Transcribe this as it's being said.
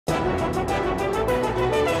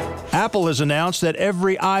Apple has announced that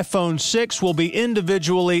every iPhone 6 will be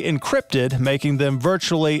individually encrypted, making them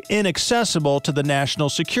virtually inaccessible to the National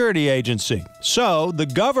Security Agency. So, the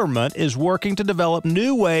government is working to develop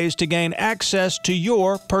new ways to gain access to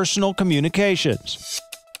your personal communications.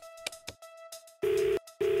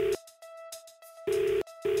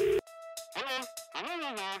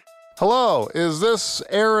 Hello, is this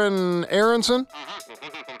Aaron Aronson?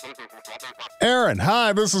 Aaron,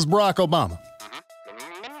 hi, this is Barack Obama.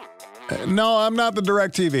 No, I'm not the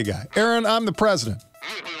DirecTV guy. Aaron, I'm the president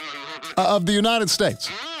of the United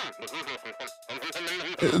States.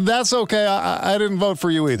 That's okay, I didn't vote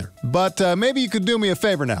for you either. But maybe you could do me a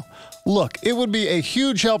favor now. Look, it would be a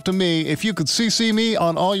huge help to me if you could CC me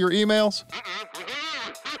on all your emails.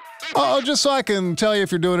 Oh, just so I can tell you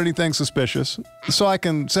if you're doing anything suspicious. So I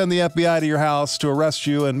can send the FBI to your house to arrest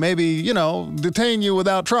you and maybe, detain you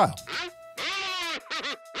without trial.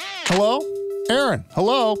 Hello? Aaron,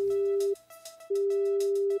 hello?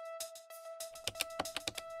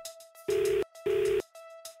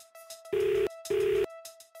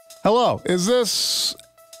 Hello, is this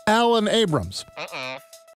Alan Abrams?